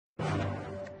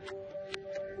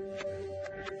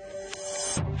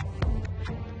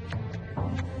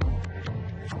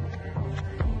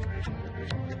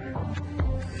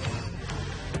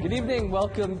Good evening.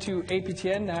 Welcome to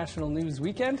APTN National News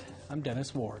Weekend. I'm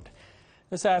Dennis Ward.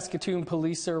 The Saskatoon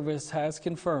Police Service has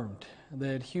confirmed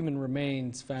that human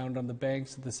remains found on the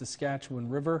banks of the Saskatchewan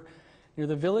River near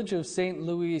the village of St.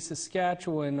 Louis,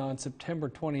 Saskatchewan on September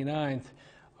 29th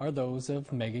are those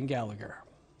of Megan Gallagher.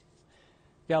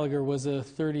 Gallagher was a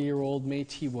 30-year-old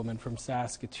Métis woman from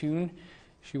Saskatoon.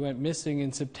 She went missing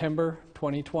in September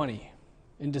 2020.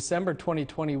 In December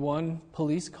 2021,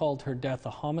 police called her death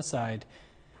a homicide.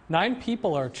 9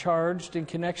 people are charged in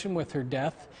connection with her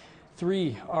death.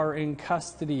 3 are in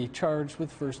custody charged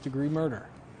with first-degree murder.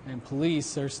 And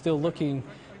police are still looking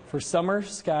for Summer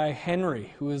Sky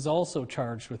Henry, who is also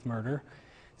charged with murder.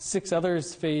 6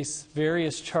 others face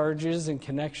various charges in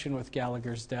connection with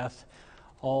Gallagher's death.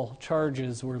 All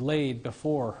charges were laid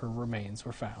before her remains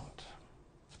were found.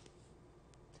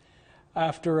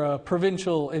 After a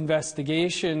provincial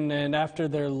investigation and after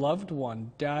their loved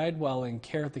one died while in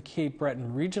care at the Cape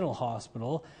Breton Regional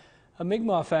Hospital, a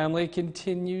Mi'kmaq family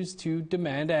continues to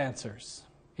demand answers.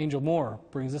 Angel Moore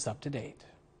brings us up to date.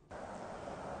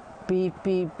 Beep,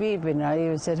 beep, beep, and I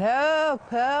even said, help,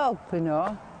 help, you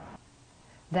know.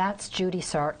 That's Judy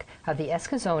Sark of the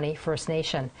Eskasoni First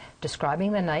Nation,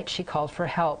 describing the night she called for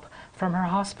help from her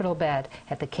hospital bed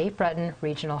at the Cape Breton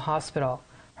Regional Hospital.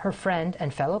 Her friend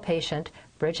and fellow patient,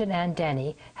 Bridget Ann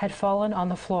Denny, had fallen on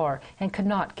the floor and could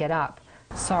not get up.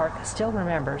 Sark still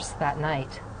remembers that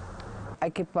night.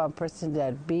 I kept on pressing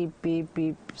that beep, beep,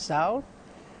 beep sound,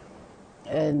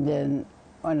 and then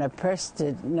when I pressed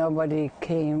it, nobody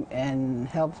came and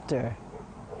helped her.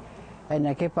 And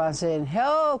I kept on saying,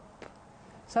 help!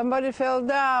 Somebody fell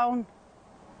down.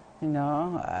 You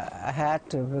know, I had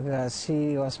to because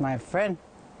she was my friend.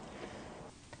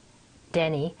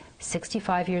 Denny,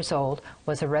 65 years old,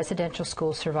 was a residential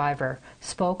school survivor,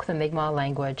 spoke the Mi'kmaq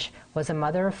language, was a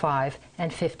mother of 5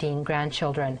 and 15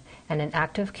 grandchildren, and an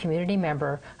active community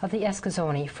member of the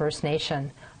Eskasoni First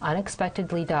Nation,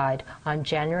 unexpectedly died on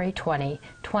January 20,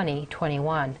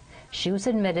 2021. She was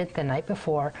admitted the night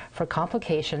before for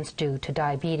complications due to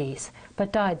diabetes,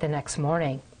 but died the next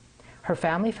morning. Her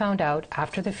family found out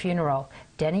after the funeral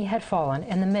Denny had fallen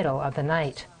in the middle of the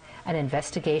night. An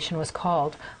investigation was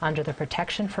called under the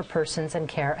Protection for Persons in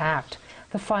Care Act.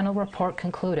 The final report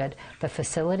concluded the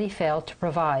facility failed to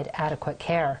provide adequate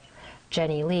care.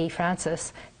 Jenny Lee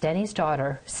Francis, Denny's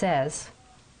daughter, says,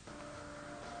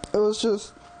 It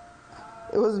was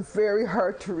very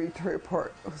hard to read the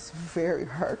report. It was very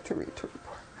hard to read the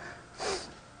report.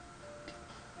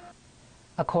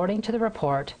 According to the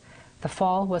report, the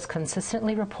fall was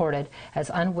consistently reported as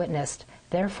unwitnessed.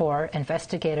 Therefore,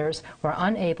 investigators were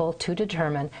unable to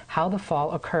determine how the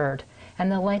fall occurred and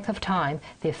the length of time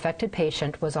the affected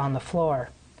patient was on the floor.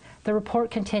 The report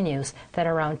continues that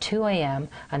around 2 a.m.,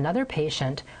 another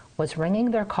patient was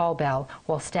ringing their call bell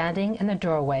while standing in the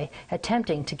doorway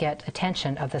attempting to get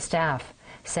attention of the staff,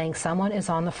 saying someone is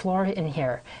on the floor in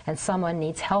here and someone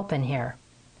needs help in here.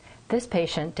 This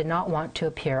patient did not want to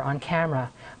appear on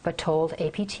camera, but told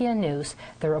APTN News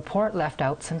the report left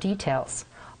out some details.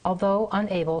 Although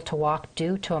unable to walk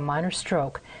due to a minor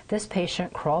stroke, this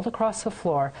patient crawled across the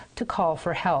floor to call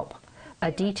for help,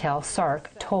 a detail Sark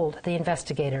told the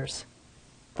investigators.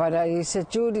 But he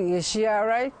said, Judy, is she all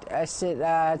right? I said,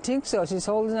 I think so. She's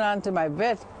holding on to my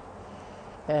bed.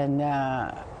 And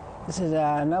he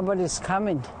said, nobody's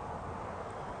coming.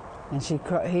 And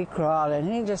he crawled,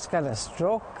 and he just got a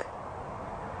stroke.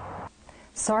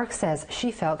 Sark says she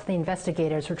felt the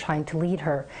investigators were trying to lead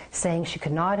her, saying she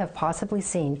could not have possibly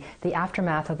seen the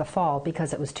aftermath of the fall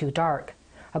because it was too dark.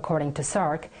 According to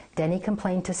Sark, Denny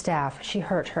complained to staff she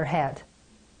hurt her head.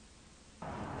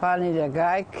 Finally, the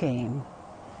guy came.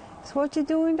 He said, what you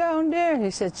doing down there? He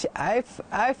said,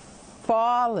 I've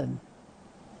fallen,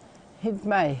 hit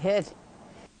my head.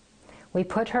 We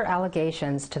put her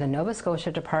allegations to the Nova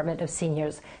Scotia Department of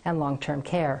Seniors and Long-Term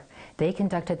Care. They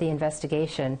conducted the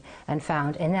investigation and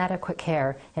found inadequate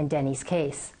care in Denny's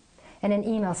case. In an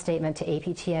email statement to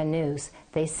APTN News,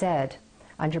 they said,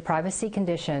 under privacy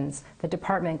conditions, the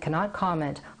department cannot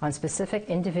comment on specific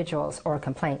individuals or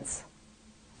complaints.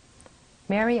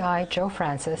 Mary I. Jo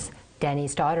Francis,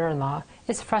 Denny's daughter-in-law,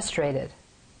 is frustrated.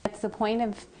 That's the point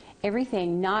of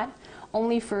everything, not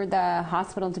only for the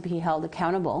hospital to be held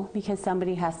accountable, because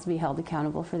somebody has to be held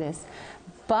accountable for this,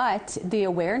 but the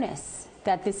awareness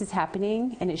that this is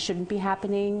happening and it shouldn't be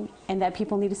happening and that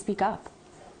people need to speak up.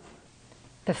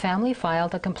 The family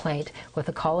filed a complaint with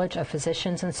the College of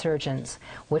Physicians and Surgeons,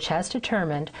 which has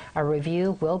determined a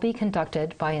review will be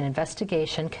conducted by an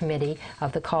investigation committee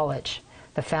of the college.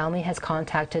 The family has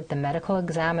contacted the medical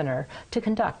examiner to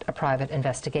conduct a private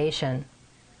investigation.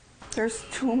 There's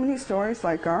too many stories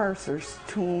like ours. There's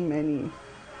too many.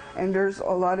 And there's a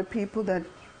lot of people that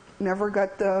never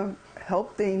got the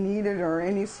help they needed or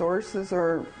any sources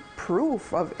or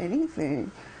proof of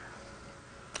anything.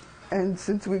 And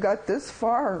since we got this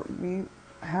far, we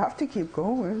have to keep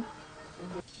going.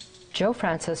 Joe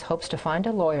Francis hopes to find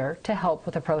a lawyer to help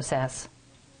with the process.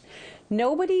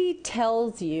 Nobody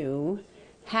tells you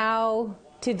how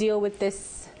to deal with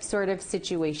this sort of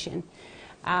situation.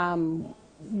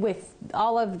 With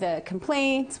all of the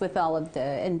complaints, with all of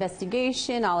the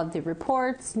investigation, all of the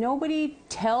reports, nobody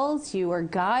tells you or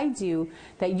guides you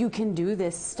that you can do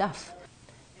this stuff.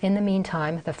 In the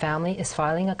meantime, the family is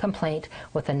filing a complaint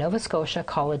with the Nova Scotia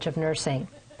College of Nursing.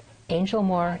 Angel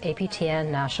Moore, APTN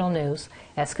National News,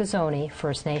 Eskazoni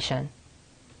First Nation.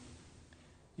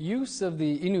 Use of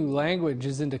the Innu language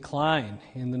is in decline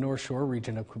in the North Shore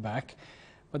region of Quebec.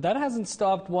 But that hasn't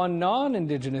stopped one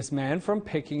non-Indigenous man from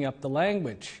picking up the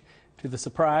language, to the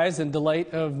surprise and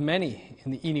delight of many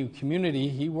in the Innu community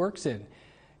he works in.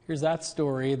 Here's that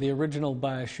story, the original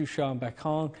by Shushan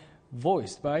Bakong,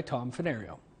 voiced by Tom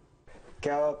Fenario.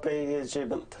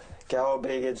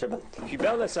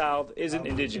 Hubert LaSalle isn't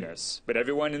Indigenous, but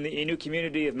everyone in the Innu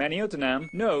community of Maniotanam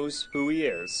knows who he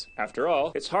is. After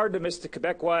all, it's hard to miss the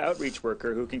Quebecois outreach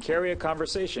worker who can carry a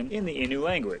conversation in the Innu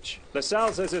language.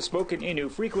 LaSalle says his spoken Innu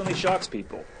frequently shocks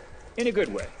people, in a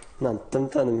good way.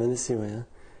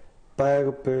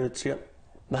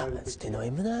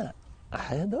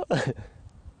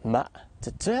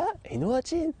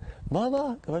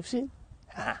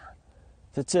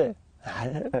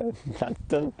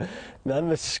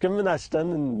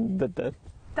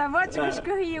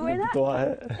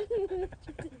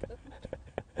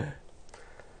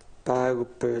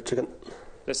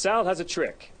 LaSalle has a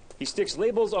trick. He sticks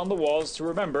labels on the walls to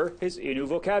remember his Innu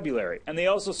vocabulary, and they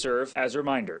also serve as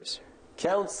reminders.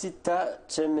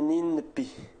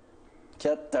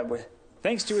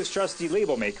 Thanks to his trusty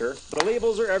label maker, the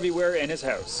labels are everywhere in his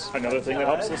house. Another thing that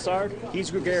helps Lessard,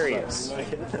 he's gregarious.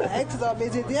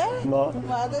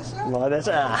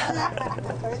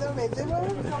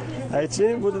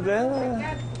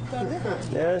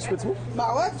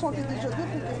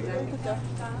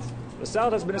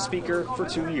 LaSalle has been a speaker for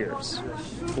 2 years.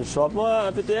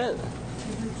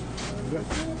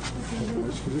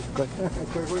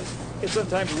 It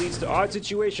sometimes leads to odd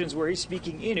situations where he's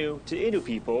speaking Innu to Innu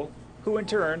people, who in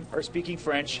turn are speaking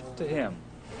French to him.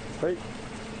 Quick.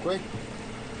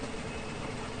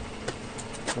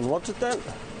 And what's it then?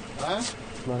 Hein?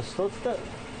 What's it?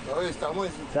 Oui, c'est à moi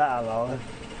ici. Ça va.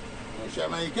 Je suis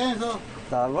américain, ça.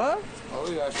 Ça va? Ah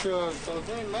oui, acheté un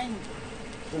même.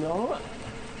 Non.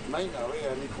 Même, ah oui,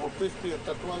 un micro-puce, puis un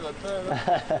tatouage là-dedans.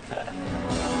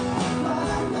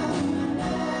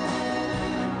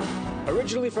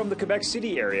 Originally from the Quebec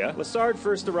City area, Lessard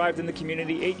first arrived in the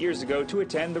community 8 years ago to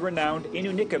attend the renowned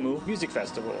Innu Nikamu Music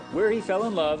Festival, where he fell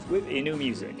in love with Innu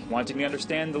music. Wanting to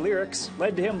understand the lyrics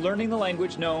led to him learning the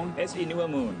language known as Innu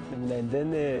Amun.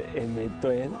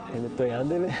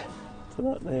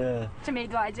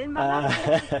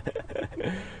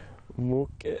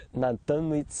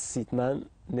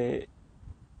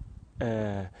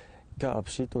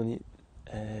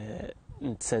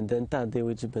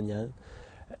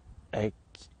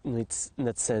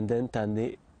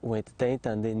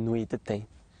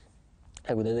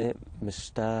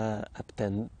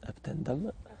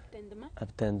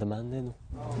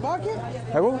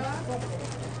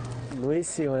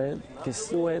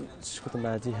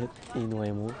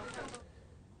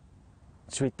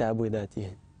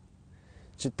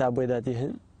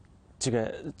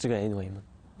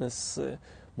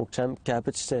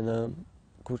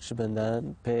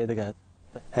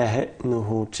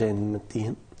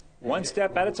 One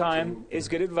step at a time is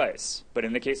good advice, but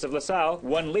in the case of LaSalle,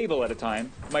 one label at a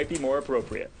time might be more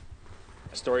appropriate.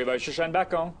 A story by Shushan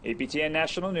Bakong, APTN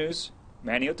National News,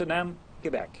 Maniotanam,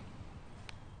 Quebec.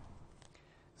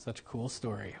 Such a cool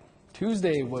story.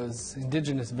 Tuesday was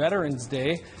Indigenous Veterans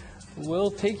Day.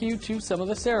 We'll take you to some of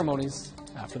the ceremonies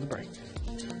after the break.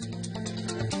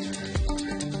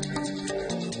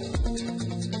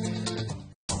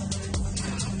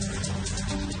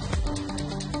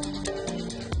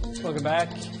 Welcome back.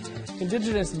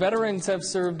 Indigenous veterans have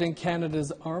served in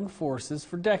Canada's armed forces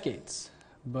for decades,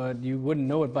 but you wouldn't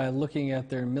know it by looking at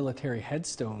their military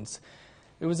headstones.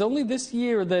 It was only this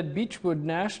year that Beechwood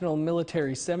National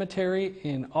Military Cemetery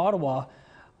in Ottawa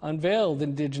unveiled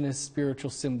Indigenous spiritual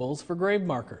symbols for grave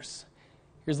markers.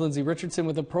 Here's Lindsay Richardson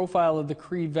with a profile of the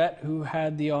Cree vet who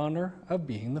had the honor of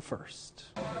being the first.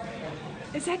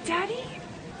 Is that Daddy?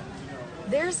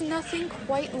 There's nothing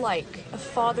quite like a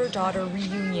father-daughter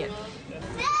reunion.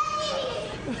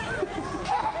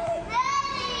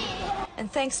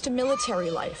 And thanks to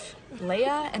military life,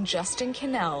 Leah and Justin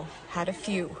Cannell had a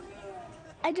few.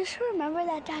 I just remember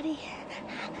that Daddy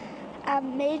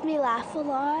made me laugh a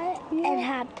lot and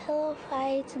had pillow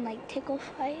fights and like tickle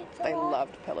fights. I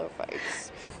loved pillow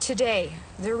fights. Today,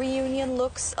 the reunion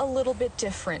looks a little bit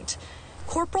different.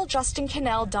 Corporal Justin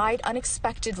Cannell died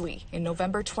unexpectedly in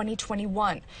November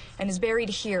 2021 and is buried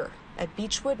here at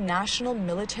Beechwood National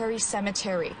Military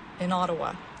Cemetery in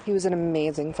Ottawa. He was an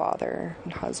amazing father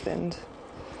and husband.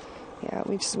 Yeah,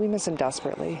 we miss him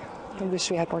desperately. I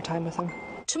wish we had more time with him.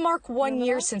 To mark 1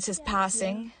 year since his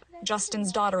passing,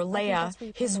 Justin's daughter Leah,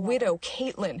 his widow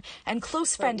Caitlin, and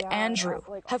close friend Andrew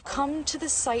have come to the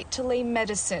site to lay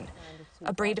medicine,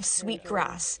 a braid of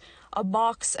sweetgrass, a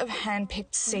box of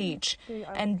hand-picked sage,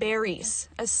 and berries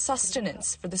as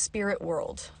sustenance for the spirit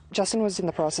world. Justin was in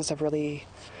the process of really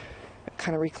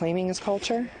kind of reclaiming his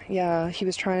culture. Yeah, he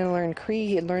was trying to learn Cree.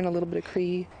 He had learned a little bit of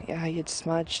Cree. Yeah, he had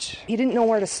smudged. He didn't know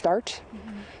where to start.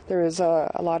 There was a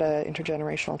lot of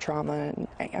intergenerational trauma. And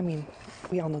I mean,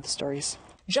 we all know the stories.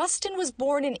 Justin was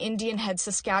born in Indian Head,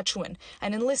 Saskatchewan,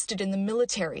 and enlisted in the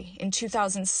military in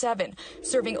 2007,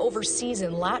 serving overseas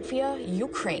in Latvia,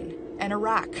 Ukraine, and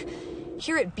Iraq.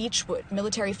 Here at Beechwood,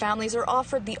 military families are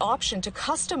offered the option to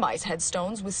customize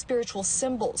headstones with spiritual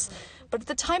symbols. But at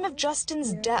the time of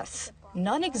Justin's death,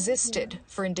 none existed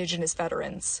for Indigenous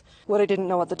veterans. What I didn't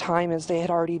know at the time is they had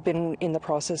already been in the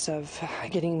process of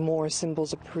getting more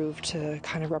symbols approved to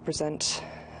kind of represent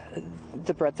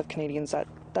the breadth of Canadians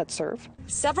that serve.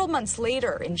 Several months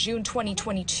later, in June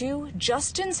 2022,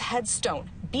 Justin's headstone,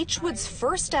 Beechwood's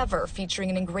first ever, featuring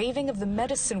an engraving of the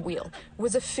medicine wheel,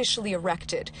 was officially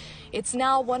erected. It's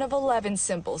now one of 11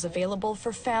 symbols available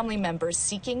for family members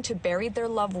seeking to bury their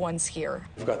loved ones here.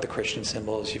 You've got the Christian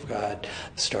symbols, you've got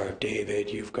the Star of David,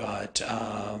 you've got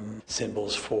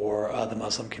symbols for the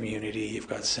Muslim community, you've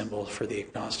got symbols for the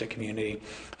agnostic community,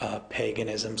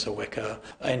 paganism, so Wicca.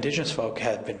 Indigenous folk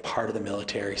had been part of the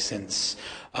military since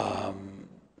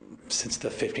the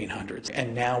 1500s,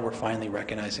 and now we're finally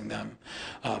recognizing them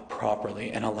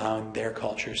properly and allowing their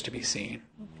cultures to be seen.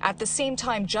 At the same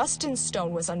time Justin's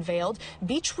stone was unveiled,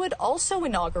 Beechwood also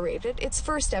inaugurated its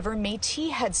first ever Métis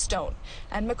headstone.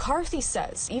 And McCarthy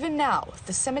says even now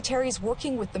the cemetery is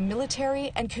working with the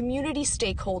military and community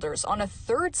stakeholders on a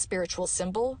third spiritual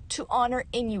symbol to honor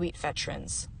Inuit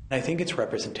veterans. I think it's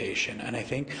representation, and I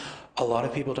think a lot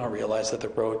of people don't realize that the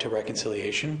road to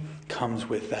reconciliation comes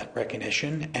with that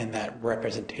recognition and that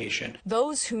representation.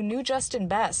 Those who knew Justin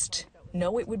best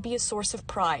know it would be a source of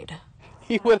pride.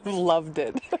 He would have loved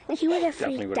it. He would have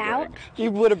freaked out. He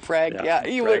would have bragged, yeah.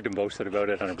 He bragged and boasted about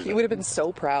it 100%. He would have been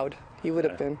so proud. He would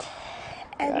have been.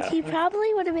 And he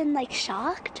probably would have been like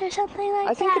shocked or something like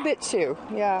that. I think a bit too.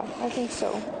 Yeah, I think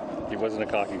so. He wasn't a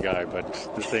cocky guy, but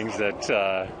the things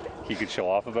that he could show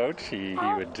off about, he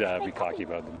would be cocky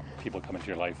about them. People come into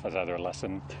your life as either a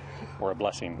lesson or a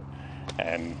blessing,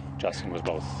 and Justin was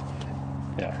both.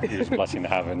 Yeah, he was a blessing to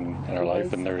have in our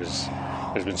life, and there's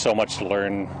been so much to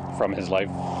learn from his life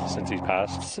since he's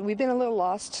passed. So we've been a little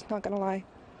lost, not gonna lie.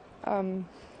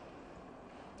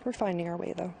 We're finding our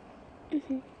way though.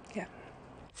 Yeah.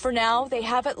 For now, they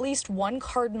have at least one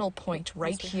cardinal point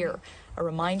right here, a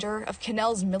reminder of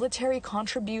Cannell's military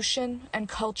contribution and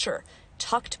culture,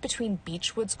 tucked between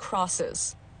Beechwood's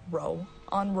crosses, row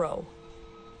on row.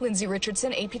 Lindsay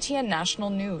Richardson, APTN National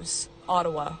News,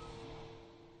 Ottawa.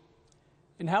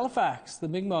 In Halifax, the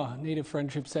Mi'kmaq Native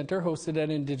Friendship Centre hosted an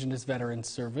Indigenous Veterans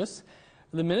Service.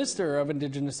 The Minister of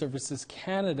Indigenous Services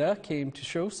Canada came to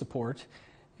show support.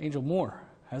 Angel Moore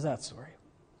has that story.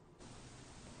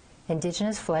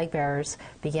 Indigenous flag bearers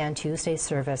began Tuesday's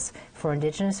service for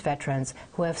Indigenous veterans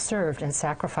who have served and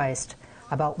sacrificed.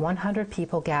 About 100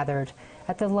 people gathered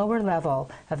at the lower level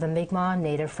of the Mi'kmaq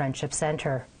Native Friendship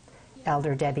Centre.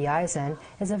 Elder Debbie Eisen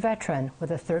is a veteran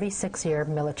with a 36-year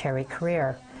military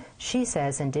career. She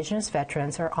says Indigenous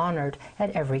veterans are honored at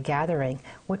every gathering,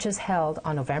 which is held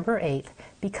on November 8th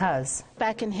because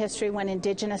back in history when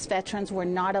Indigenous veterans were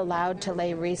not allowed to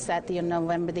lay wreaths at the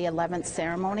November the 11th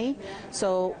ceremony,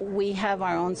 so we have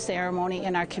our own ceremony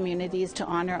in our communities to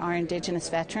honor our Indigenous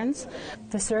veterans.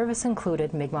 The service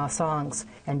included Mi'kmaq songs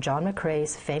and John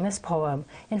McCrae's famous poem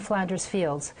In Flanders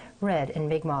Fields, read in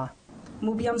Mi'kmaq.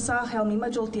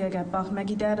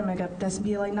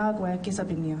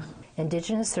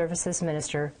 Indigenous Services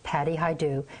Minister Patty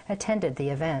Haidu attended the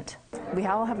event. We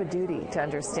all have a duty to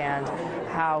understand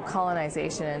how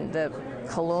colonization and the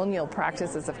colonial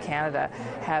practices of Canada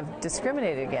have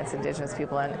discriminated against Indigenous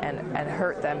people and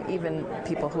hurt them, even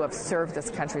people who have served this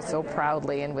country so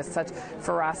proudly and with such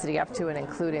ferocity, up to and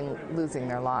including losing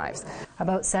their lives.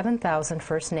 About 7,000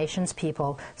 First Nations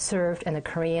people served in the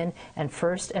Korean and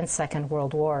First and Second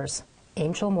World Wars.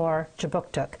 Angel Moore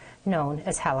Jabuktuk, known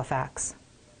as Halifax.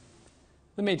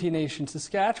 The Métis Nation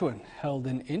Saskatchewan held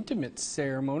an intimate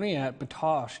ceremony at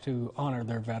Batoche to honor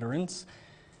their veterans.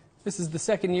 This is the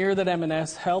second year that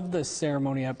M&S held this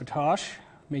ceremony at Batoche.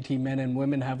 Métis men and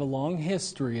women have a long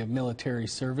history of military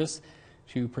service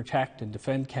to protect and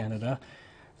defend Canada.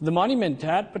 The monument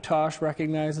at Batoche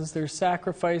recognizes their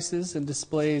sacrifices and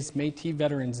displays Métis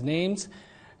veterans' names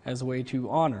as a way to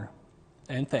honor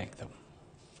and thank them.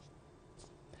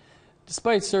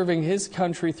 Despite serving his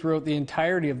country throughout the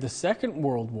entirety of the Second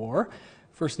World War,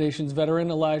 First Nations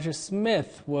veteran Elijah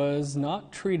Smith was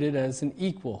not treated as an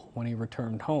equal when he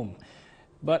returned home.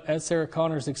 But as Sarah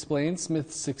Connors explained,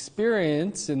 Smith's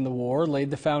experience in the war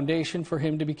laid the foundation for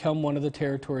him to become one of the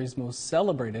territory's most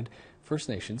celebrated First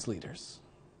Nations leaders.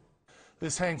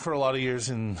 This hang for a lot of years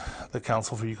in the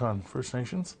Council for Yukon First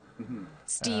Nations.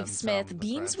 Steve Smith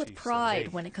beams with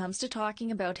pride when it comes to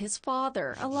talking about his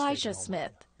father, Elijah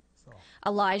Smith.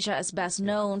 Elijah is best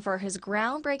known for his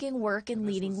groundbreaking work in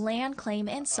leading land claim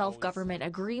and self-government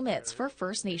agreements for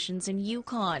First Nations in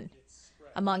Yukon.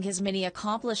 Among his many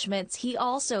accomplishments, he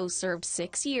also served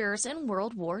 6 years in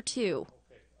World War II.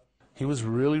 He was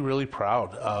really, really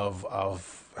proud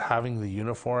of having the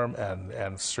uniform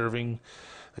and serving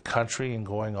the country and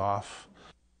going off.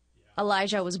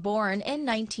 Elijah was born in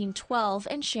 1912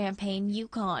 in Champaign,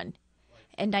 Yukon.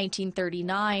 In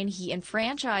 1939, he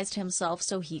enfranchised himself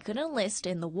so he could enlist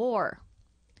in the war.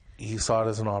 He saw it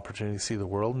as an opportunity to see the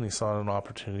world, and he saw it an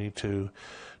opportunity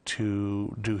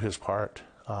to do his part.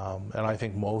 And I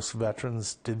think most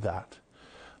veterans did that.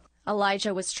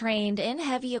 Elijah was trained in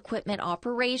heavy equipment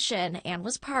operation and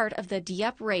was part of the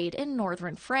Dieppe raid in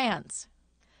northern France.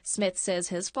 Smith says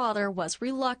his father was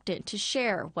reluctant to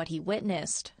share what he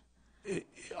witnessed.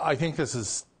 I think this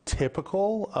is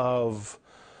typical of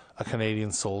a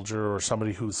Canadian soldier or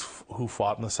somebody who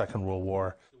fought in the Second World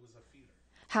War.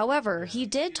 However, he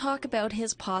did talk about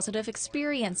his positive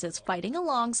experiences fighting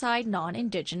alongside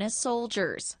non-Indigenous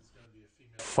soldiers.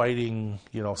 Fighting,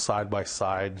 side by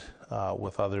side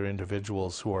with other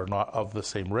individuals who are not of the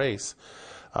same race,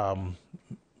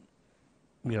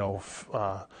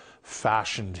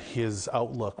 fashioned his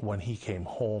outlook when he came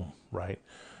home, right?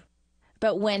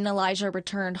 But when Elijah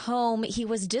returned home, he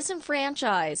was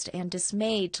disenfranchised and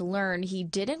dismayed to learn he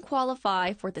didn't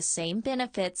qualify for the same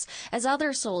benefits as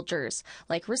other soldiers,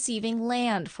 like receiving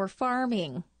land for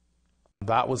farming.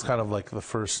 That was kind of like the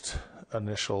first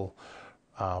initial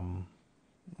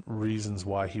reasons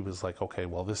why he was like, okay,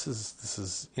 well, this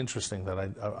is interesting that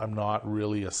I'm not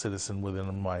really a citizen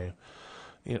within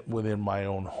my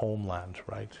own homeland,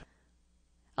 right?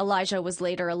 Elijah was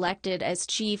later elected as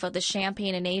chief of the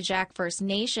Champaign and Ajax First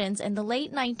Nations in the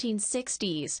late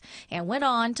 1960s and went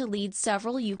on to lead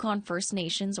several Yukon First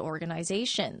Nations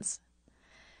organizations.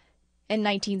 In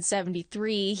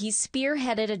 1973, he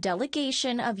spearheaded a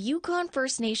delegation of Yukon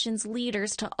First Nations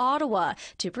leaders to Ottawa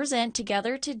to present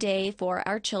Together Today for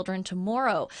Our Children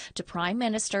Tomorrow to Prime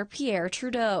Minister Pierre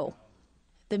Trudeau.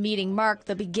 The meeting marked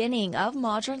the beginning of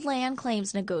modern land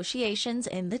claims negotiations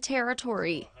in the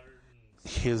territory.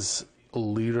 His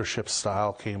leadership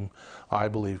style I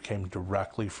believe came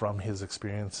directly from his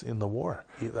experience in the war.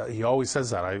 He always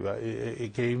says that.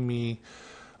 It gave me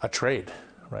a trade,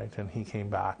 right? And he came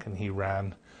back and he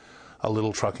ran a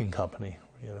little trucking company.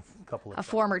 A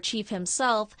former chief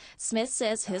himself, Smith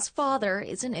says his father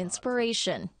is an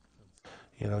inspiration.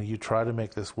 You try to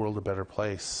make this world a better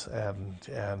place, and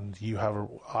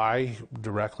I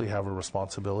directly have a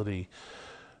responsibility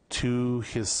to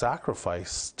his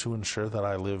sacrifice to ensure that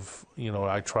I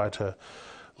try to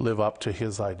live up to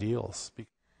his ideals.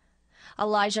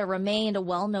 Elijah remained a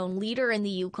well-known leader in the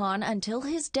Yukon until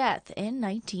his death in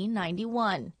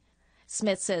 1991.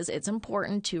 Smith says it's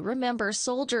important to remember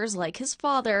soldiers like his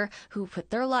father who put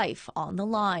their life on the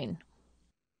line.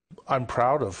 I'm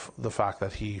proud of the fact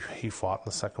that he fought in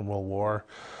the Second World War.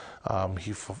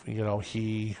 He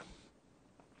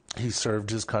served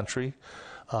his country.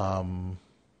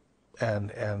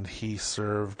 And he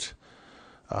served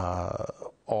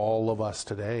all of us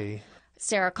today.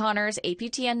 Sarah Connors,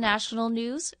 APTN National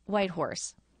News,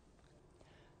 Whitehorse.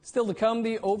 Still to come,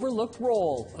 the overlooked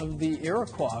role of the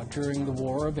Iroquois during the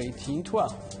War of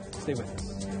 1812. Stay with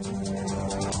us.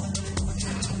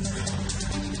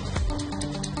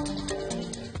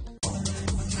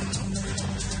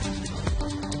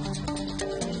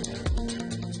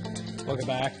 Welcome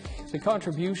back. The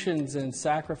contributions and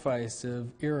sacrifice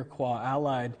of Iroquois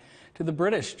allied to the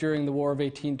British during the War of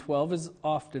 1812 is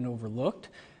often overlooked.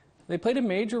 They played a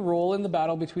major role in the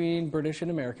battle between British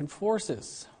and American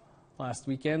forces. Last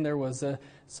weekend, there was a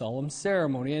solemn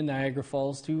ceremony in Niagara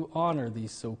Falls to honor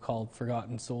these so-called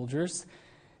forgotten soldiers.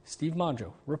 Steve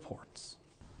Monjo reports.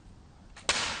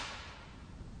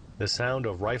 The sound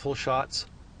of rifle shots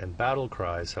and battle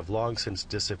cries have long since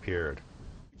disappeared.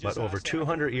 But over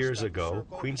 200 years ago,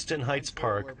 Queenston Heights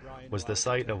Park was the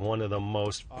site of one of the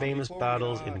most famous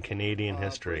battles in Canadian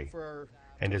history.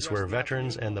 And it's where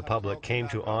veterans and the public came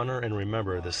to honor and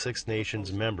remember the Six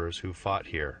Nations members who fought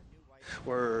here.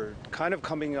 We're kind of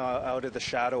coming out of the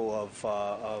shadow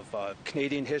of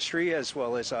Canadian history as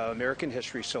well as American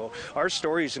history. So our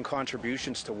stories and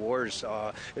contributions to wars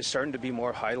is starting to be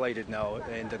more highlighted now,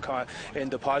 and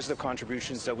the positive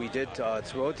contributions that we did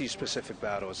throughout these specific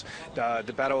battles.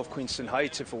 The Battle of Queenston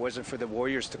Heights, if it wasn't for the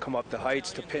warriors to come up the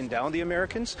heights to pin down the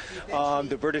Americans,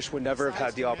 the British would never have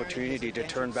had the opportunity to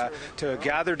turn back, to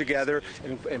gather together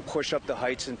and push up the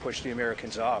heights and push the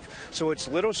Americans off. So it's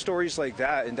little stories like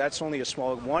that, and that's only a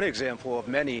small one example of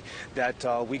many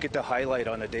that we get to highlight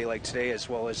on a day like today, as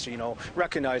well as,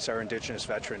 recognize our Indigenous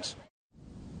veterans.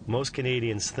 Most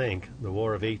Canadians think the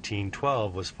War of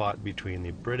 1812 was fought between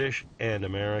the British and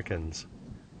Americans.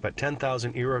 But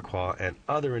 10,000 Iroquois and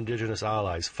other Indigenous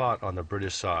allies fought on the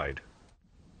British side.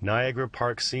 Niagara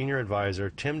Park Senior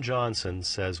Advisor Tim Johnson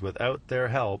says without their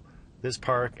help, this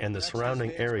park and the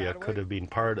surrounding area could have been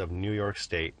part of New York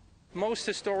State. Most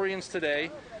historians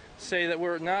today say that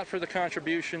were it not for the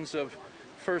contributions of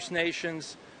First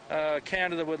Nations,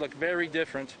 Canada would look very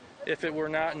different if it were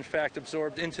not in fact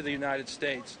absorbed into the United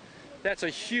States. That's a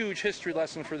huge history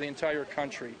lesson for the entire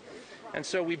country. And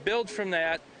so we build from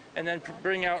that and then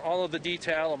bring out all of the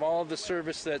detail of all of the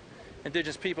service that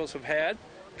Indigenous peoples have had,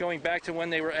 going back to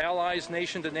when they were allies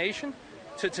nation to nation,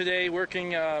 to today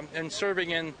working and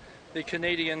serving in the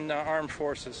Canadian Armed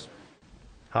Forces.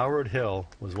 Howard Hill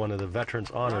was one of the veterans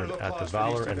honored at the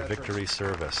Valor and Victory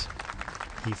service.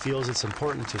 He feels it's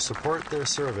important to support their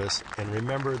service and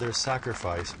remember their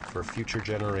sacrifice for future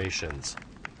generations.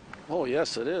 Oh,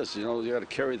 yes, it is. You got to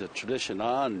carry the tradition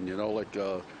on.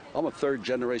 I'm a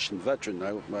third-generation veteran.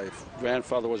 My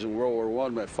grandfather was in World War I.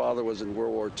 My father was in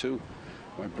World War II.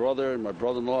 My brother and my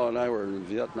brother-in-law and I were in the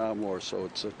Vietnam War, so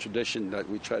it's a tradition that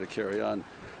we try to carry on.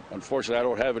 Unfortunately, I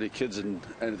don't have any kids in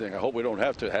anything. I hope we don't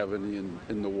have to have any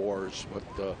in the wars,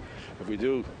 but if we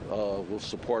do, we'll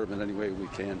support them in any way we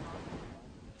can.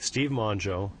 Steve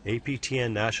Monjo,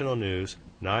 APTN National News,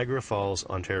 Niagara Falls,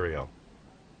 Ontario.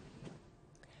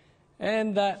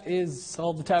 And that is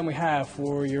all the time we have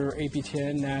for your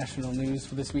APTN National News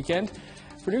for this weekend.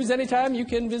 For news anytime, you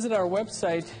can visit our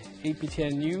website,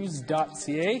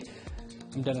 aptnnews.ca.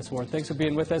 I'm Dennis Ward. Thanks for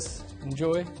being with us.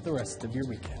 Enjoy the rest of your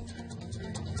weekend.